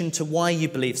attention to why you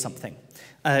believe something.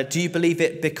 Do you believe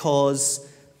it because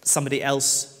somebody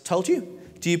else told you?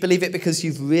 Do you believe it because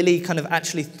you've really kind of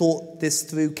actually thought this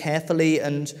through carefully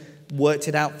and worked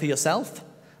it out for yourself?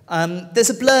 There's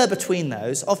a blur between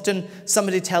those. Often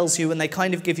somebody tells you and they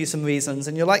kind of give you some reasons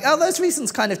and you're like, oh, those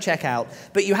reasons kind of check out,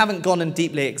 but you haven't gone and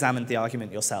deeply examined the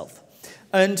argument yourself.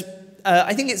 And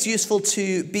I think it's useful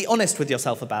to be honest with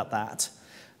yourself about that.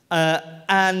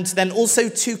 And then also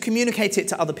to communicate it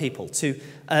to other people, to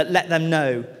let them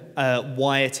know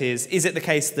why it is. Is it the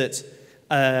case that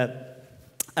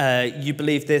you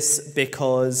believe this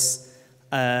because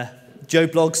Joe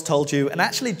Bloggs told you, and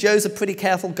actually Joe's a pretty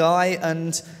careful guy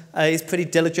and he's pretty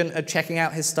diligent at checking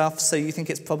out his stuff, so you think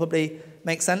it's probably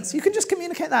makes sense? You can just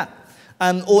communicate that.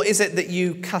 Or is it that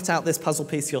you cut out this puzzle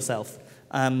piece yourself?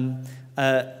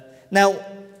 Now,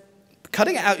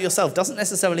 cutting it out yourself doesn't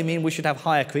necessarily mean we should have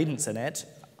higher credence in it.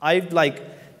 I've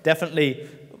definitely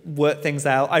worked things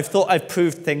out. I've thought I've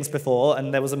proved things before,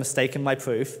 and there was a mistake in my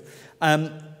proof.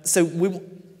 So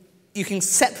you can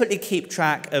separately keep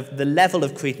track of the level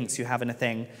of credence you have in a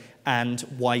thing and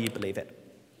why you believe it.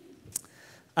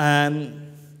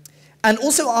 And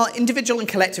also our individual and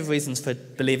collective reasons for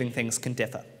believing things can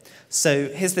differ. So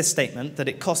here's this statement that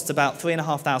it costs about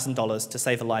 $3,500 to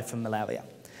save a life from malaria.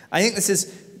 I think this is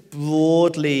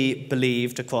broadly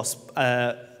believed across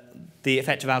the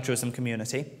effective altruism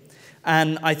community.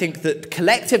 And I think that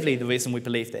collectively the reason we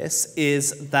believe this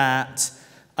is that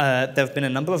there have been a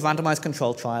number of randomized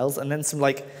control trials, and then some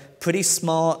pretty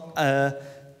smart,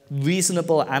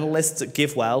 reasonable analysts at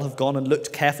GiveWell have gone and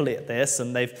looked carefully at this,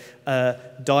 and they've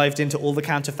dived into all the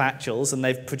counterfactuals, and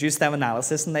they've produced their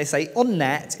analysis, and they say, on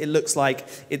net, it looks like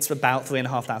it's about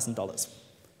 $3,500.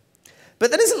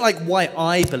 But that isn't why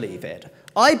I believe it.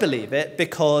 I believe it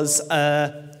because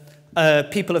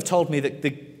people have told me that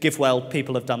the GiveWell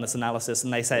people have done this analysis,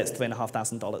 and they say it's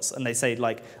 $3,500, and they say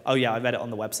oh yeah, I read it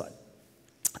on the website.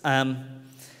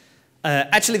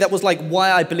 Actually, that was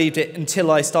why I believed it until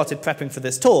I started prepping for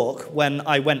this talk, when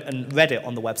I went and read it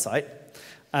on the website.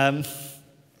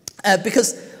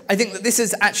 Because I think that this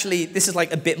is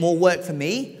a bit more work for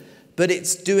me, but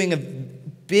it's doing a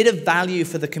bit of value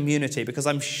for the community because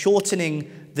I'm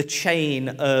shortening the chain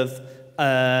of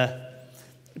kind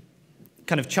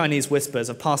of Chinese whispers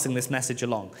of passing this message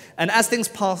along. And as things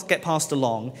get passed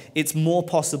along, it's more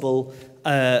possible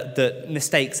that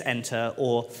mistakes enter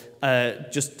or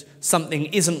just something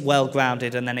isn't well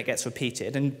grounded and then it gets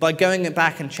repeated. And by going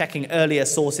back and checking earlier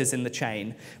sources in the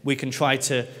chain, we can try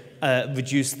to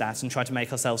reduce that and try to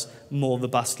make ourselves more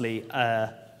robustly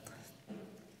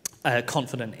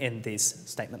confident in these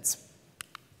statements.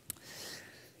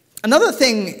 Another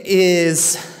thing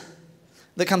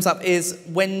that comes up is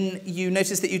when you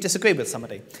notice that you disagree with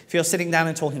somebody. If you're sitting down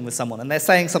and talking with someone and they're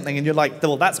saying something and you're like,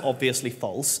 well, that's obviously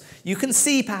false, you can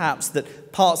see perhaps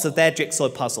that parts of their jigsaw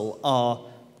puzzle are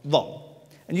wrong.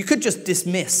 And you could just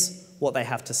dismiss what they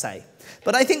have to say.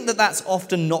 But I think that that's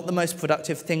often not the most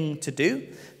productive thing to do,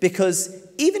 because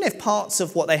even if parts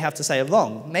of what they have to say are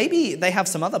wrong, maybe they have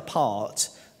some other part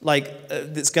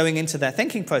that's going into their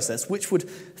thinking process, which would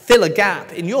fill a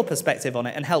gap in your perspective on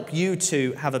it and help you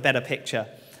to have a better picture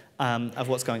of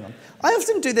what's going on. I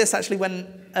often do this actually when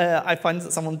I find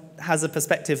that someone has a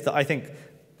perspective that I think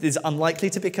is unlikely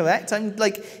to be correct. I'm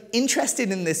interested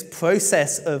in this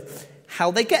process of how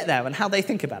they get there and how they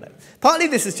think about it. Partly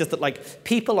this is just that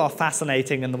people are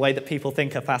fascinating and the way that people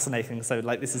think are fascinating, so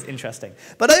this is interesting.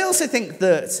 But I also think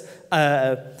that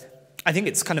I think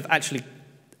it's kind of actually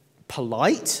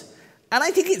polite, and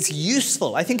I think it's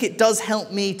useful. I think it does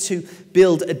help me to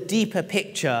build a deeper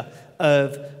picture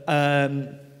of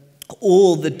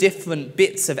all the different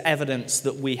bits of evidence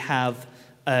that we have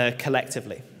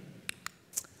collectively.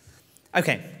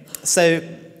 Okay, so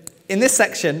in this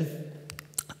section,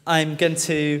 I'm going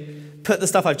to put the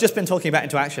stuff I've just been talking about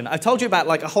into action. I've told you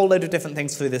about a whole load of different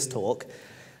things through this talk,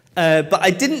 but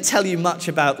I didn't tell you much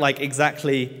about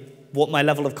exactly what my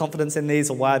level of confidence in these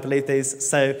or why I believe these,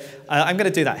 so I'm going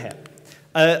to do that here.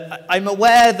 I'm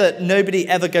aware that nobody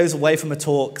ever goes away from a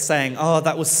talk saying, oh,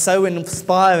 that was so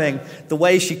inspiring, the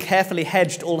way she carefully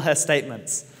hedged all her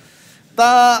statements.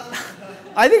 But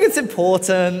I think it's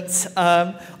important.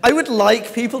 I would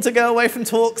like people to go away from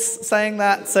talks saying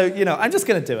that, so I'm just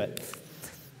going to do it.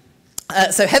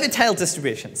 So heavy tail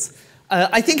distributions.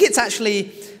 I think it's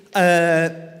actually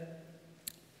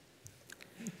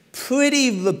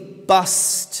pretty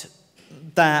robust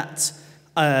that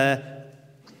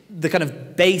the kind of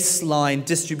baseline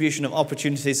distribution of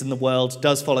opportunities in the world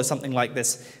does follow something like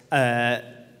this, a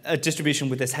distribution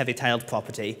with this heavy-tailed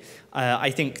property.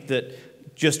 I think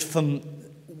that just from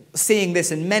seeing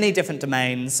this in many different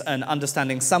domains and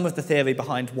understanding some of the theory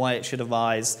behind why it should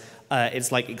arise,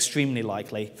 it's extremely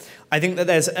likely. I think that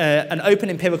there's an open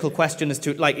empirical question as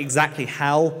to exactly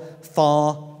how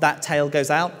far that tail goes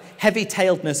out.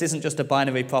 Heavy-tailedness isn't just a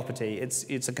binary property,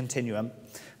 it's a continuum.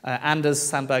 Anders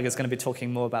Sandberg is going to be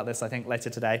talking more about this, I think, later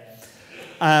today.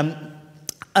 But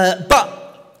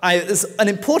there's an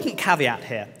important caveat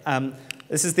here.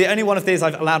 This is the only one of these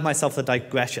I've allowed myself a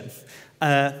digression.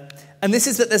 And this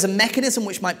is that there's a mechanism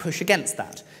which might push against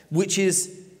that, which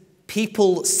is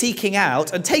people seeking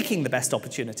out and taking the best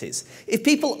opportunities. If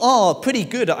people are pretty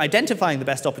good at identifying the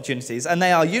best opportunities and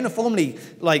they are uniformly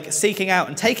seeking out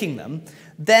and taking them,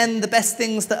 then the best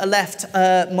things that are left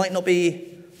might not be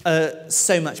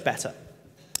so much better.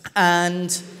 And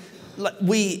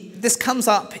this comes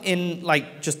up in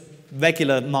just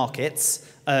regular markets,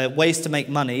 ways to make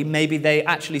money. Maybe they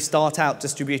actually start out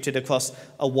distributed across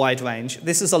a wide range.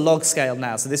 This is a log scale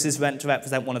now, so this is meant to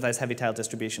represent one of those heavy tail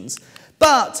distributions.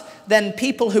 But then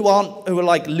people who are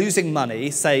losing money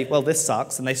say, well, this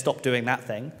sucks, and they stop doing that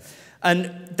thing.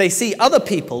 And they see other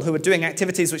people who are doing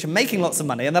activities which are making lots of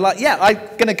money, and they're like, yeah, I'm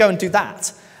going to go and do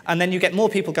that. And then you get more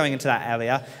people going into that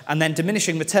area, and then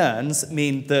diminishing returns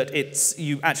mean that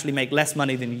you actually make less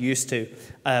money than you used to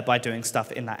by doing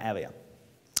stuff in that area.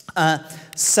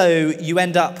 So you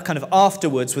end up kind of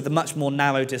afterwards with a much more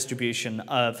narrow distribution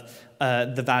of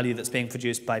the value that's being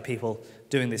produced by people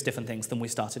doing these different things than we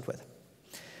started with.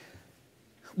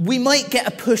 We might get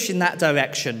a push in that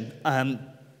direction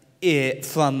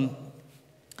from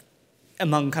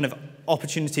among kind of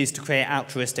opportunities to create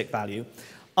altruistic value.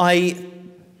 I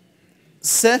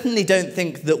certainly don't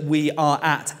think that we are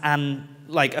at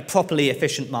a properly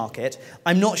efficient market.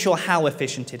 I'm not sure how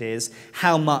efficient it is,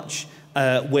 how much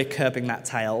we're curbing that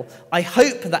tail. I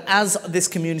hope that as this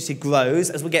community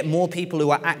grows, as we get more people who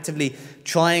are actively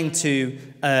trying to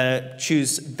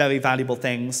choose very valuable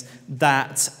things,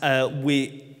 that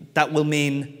will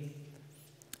mean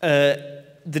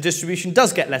the distribution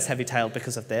does get less heavy-tailed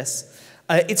because of this.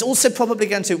 It's also probably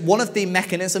going to, one of the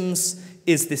mechanisms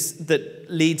is this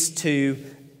that leads to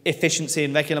efficiency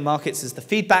in regular markets is the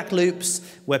feedback loops,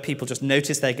 where people just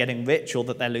notice they're getting rich or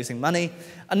that they're losing money.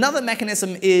 Another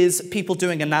mechanism is people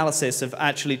doing analysis of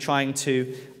actually trying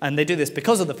to, and they do this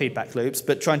because of the feedback loops,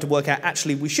 but trying to work out,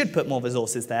 actually, we should put more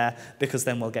resources there because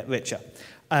then we'll get richer.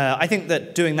 I think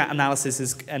that doing that analysis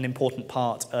is an important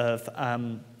part of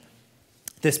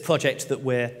this project that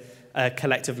we're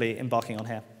collectively embarking on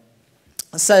here.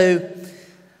 So,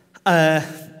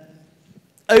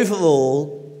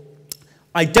 overall,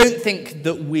 I don't think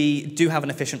that we do have an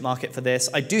efficient market for this.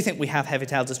 I do think we have heavy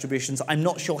tail distributions. I'm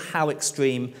not sure how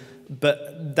extreme,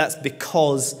 but that's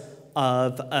because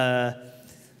of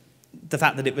the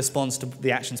fact that it responds to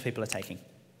the actions people are taking.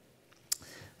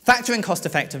 Factoring cost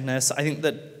effectiveness, I think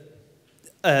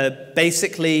that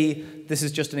basically this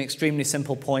is just an extremely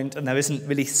simple point and there isn't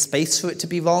really space for it to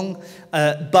be wrong,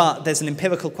 but there's an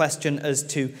empirical question as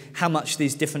to how much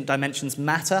these different dimensions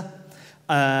matter.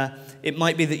 It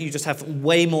might be that you just have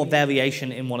way more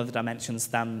variation in one of the dimensions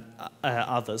than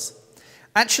others.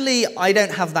 Actually, I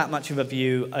don't have that much of a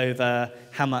view over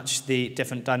how much the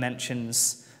different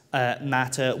dimensions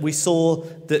matter. We saw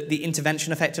that the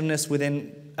intervention effectiveness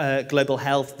within global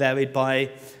health varied by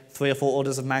 3 or 4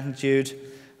 orders of magnitude.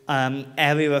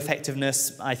 Area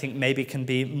effectiveness, I think, maybe can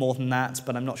be more than that,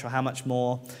 but I'm not sure how much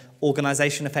more.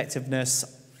 Organization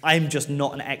effectiveness, I'm just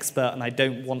not an expert, and I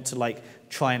don't want to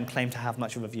try and claim to have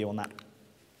much of a view on that.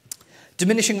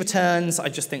 Diminishing returns, I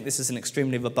just think this is an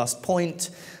extremely robust point.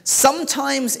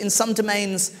 Sometimes, in some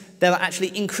domains, there are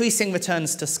actually increasing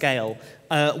returns to scale,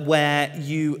 where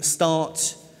you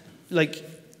start,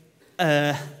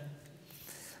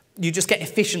 you just get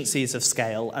efficiencies of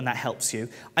scale, and that helps you.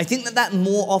 I think that that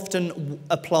more often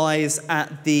applies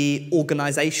at the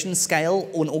organization scale,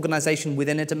 or an organization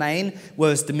within a domain,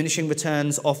 whereas diminishing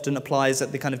returns often applies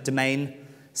at the kind of domain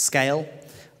scale.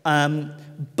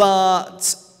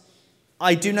 But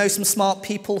I do know some smart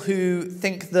people who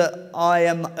think that I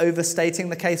am overstating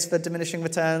the case for diminishing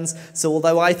returns. So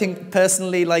although I think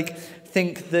personally,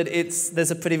 think that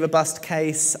there's a pretty robust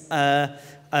case,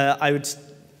 I would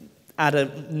add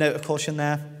a note of caution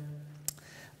there.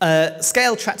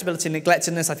 Scale, tractability, and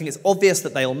neglectedness, I think it's obvious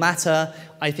that they all matter.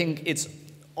 I think it's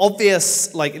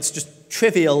obvious, it's just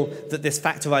trivial that this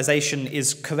factorization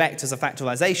is correct as a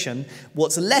factorization.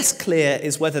 What's less clear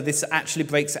is whether this actually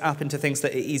breaks it up into things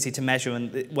that are easy to measure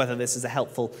and whether this is a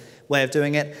helpful way of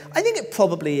doing it. I think it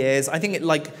probably is. I think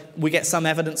we get some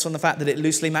evidence from the fact that it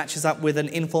loosely matches up with an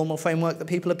informal framework that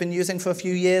people have been using for a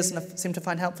few years and seem to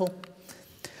find helpful.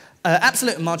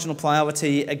 Absolute and marginal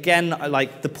priority, again,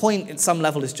 the point at some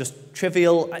level is just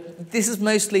trivial. This is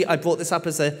mostly, I brought this up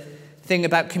as a thing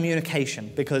about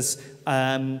communication, because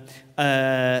I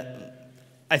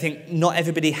think not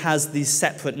everybody has these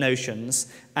separate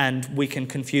notions, and we can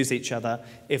confuse each other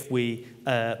if we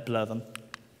blur them.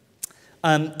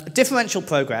 Differential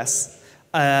progress.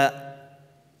 I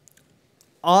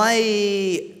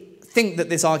think that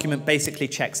this argument basically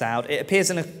checks out. It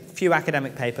appears in a few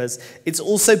academic papers. It's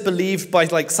also believed by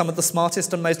some of the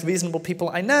smartest and most reasonable people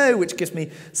I know, which gives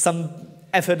me some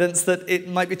evidence that it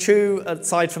might be true,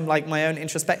 aside from my own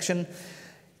introspection.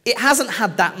 It hasn't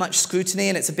had that much scrutiny,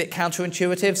 and it's a bit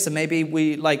counterintuitive, so maybe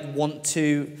we want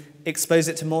to expose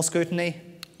it to more scrutiny.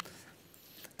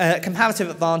 Comparative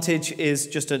advantage is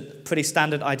just a pretty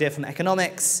standard idea from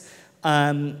economics.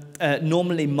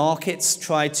 Normally markets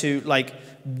try to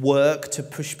work to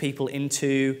push people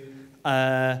into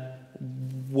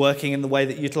working in the way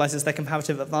that utilizes their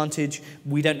comparative advantage.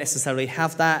 We don't necessarily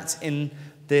have that in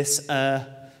this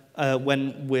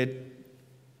when we're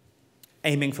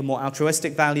aiming for more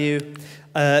altruistic value.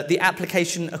 The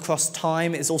application across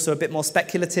time is also a bit more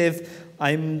speculative.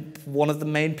 I'm one of the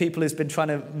main people who's been trying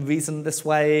to reason this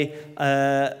way.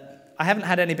 I haven't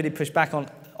had anybody push back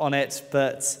on it,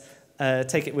 but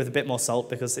take it with a bit more salt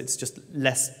because it's just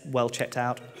less well checked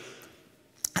out.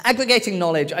 Aggregating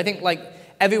knowledge, I think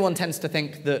everyone tends to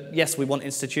think that, yes, we want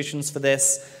institutions for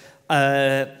this.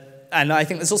 And I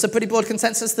think there's also pretty broad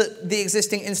consensus that the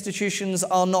existing institutions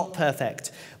are not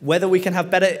perfect. Whether we can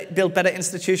build better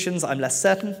institutions, I'm less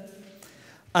certain.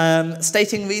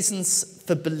 Stating reasons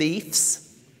for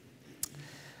beliefs.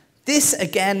 This,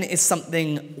 again, is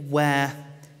something where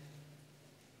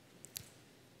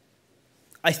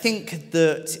I think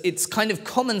that it's kind of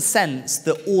common sense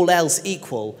that all else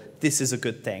equal, this is a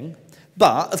good thing.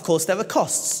 But, of course, there are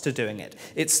costs to doing it.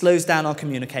 It slows down our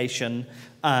communication,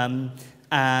 and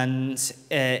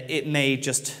it may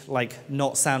just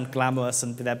not sound glamorous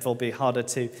and therefore be harder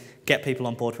to get people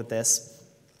on board with this.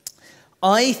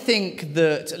 I think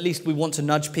that at least we want to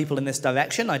nudge people in this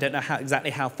direction. I don't know exactly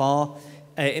how far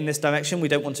in this direction. We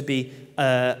don't want to be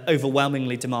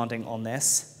overwhelmingly demanding on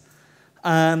this.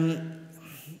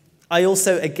 I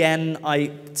also, again,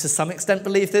 to some extent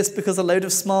believe this because a load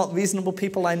of smart, reasonable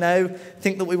people I know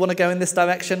think that we want to go in this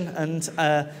direction, and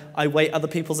I weight other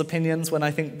people's opinions when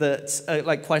I think that,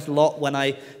 like quite a lot, when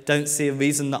I don't see a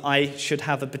reason that I should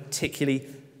have a particularly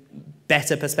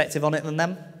better perspective on it than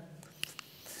them.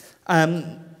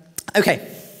 Okay.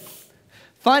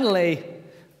 Finally,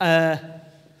 why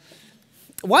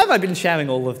have I been sharing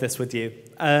all of this with you?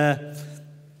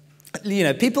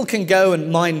 People can go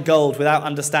and mine gold without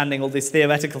understanding all these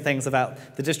theoretical things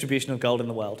about the distribution of gold in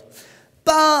the world.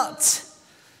 But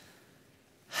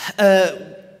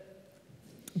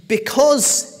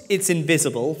because it's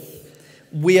invisible,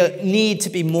 we need to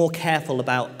be more careful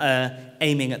about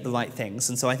aiming at the right things.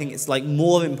 And so I think it's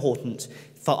more important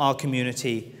for our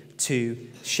community to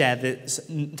share this,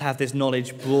 to have this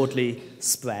knowledge broadly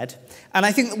spread. And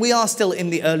I think that we are still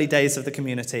in the early days of the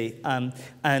community,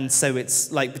 and so it's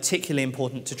particularly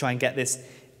important to try and get this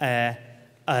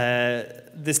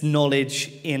this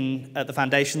knowledge in at the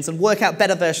foundations and work out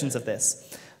better versions of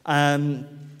this.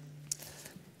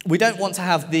 We don't want to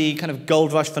have the kind of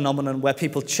gold rush phenomenon where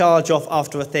people charge off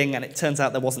after a thing and it turns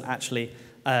out there wasn't actually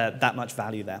that much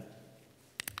value there.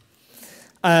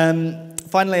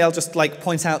 Finally, I'll just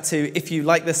point out to, if you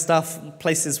like this stuff,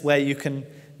 places where you can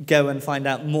go and find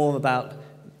out more about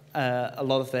a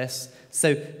lot of this.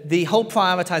 So the whole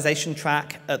prioritization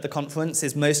track at the conference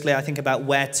is mostly, I think, about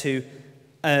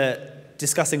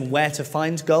discussing where to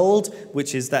find gold,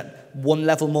 which is that one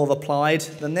level more applied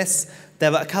than this.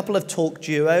 There are a couple of talk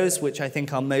duos, which I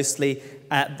think are mostly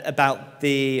about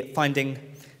the finding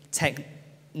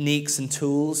techniques and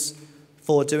tools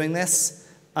for doing this.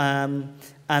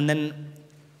 And then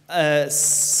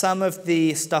some of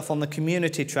the stuff on the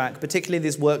community track, particularly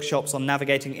these workshops on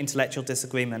navigating intellectual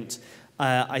disagreement,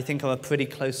 I think are a pretty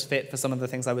close fit for some of the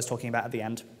things I was talking about at the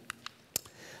end.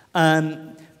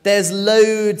 There's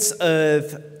loads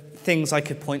of things I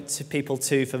could point to people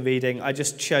to for reading. I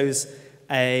just chose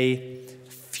a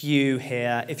few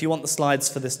here. If you want the slides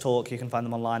for this talk, you can find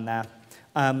them online now.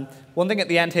 One thing at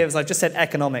the end here is I've just said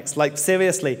economics.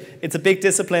 Seriously, it's a big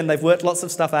discipline. They've worked lots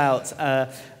of stuff out.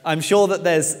 I'm sure that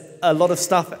there's a lot of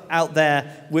stuff out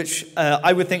there which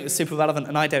I would think was super relevant,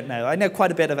 and I don't know. I know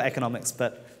quite a bit of economics,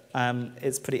 but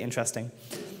it's pretty interesting.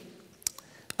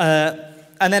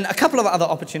 And then a couple of other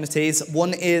opportunities.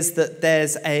 One is that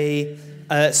there's a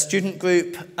student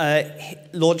group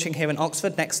launching here in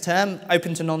Oxford next term,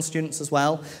 open to non-students as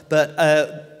well, but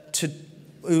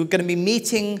we're going to be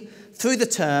meeting through the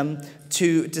term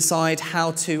to decide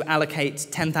how to allocate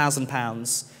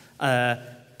 £10,000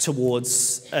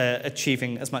 towards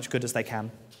achieving as much good as they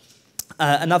can.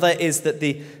 Another is that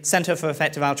the Centre for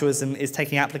Effective Altruism is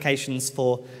taking applications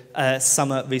for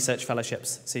summer research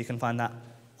fellowships, so you can find that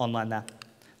online there.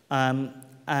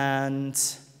 And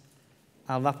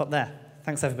I'll wrap up there.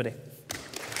 Thanks, everybody.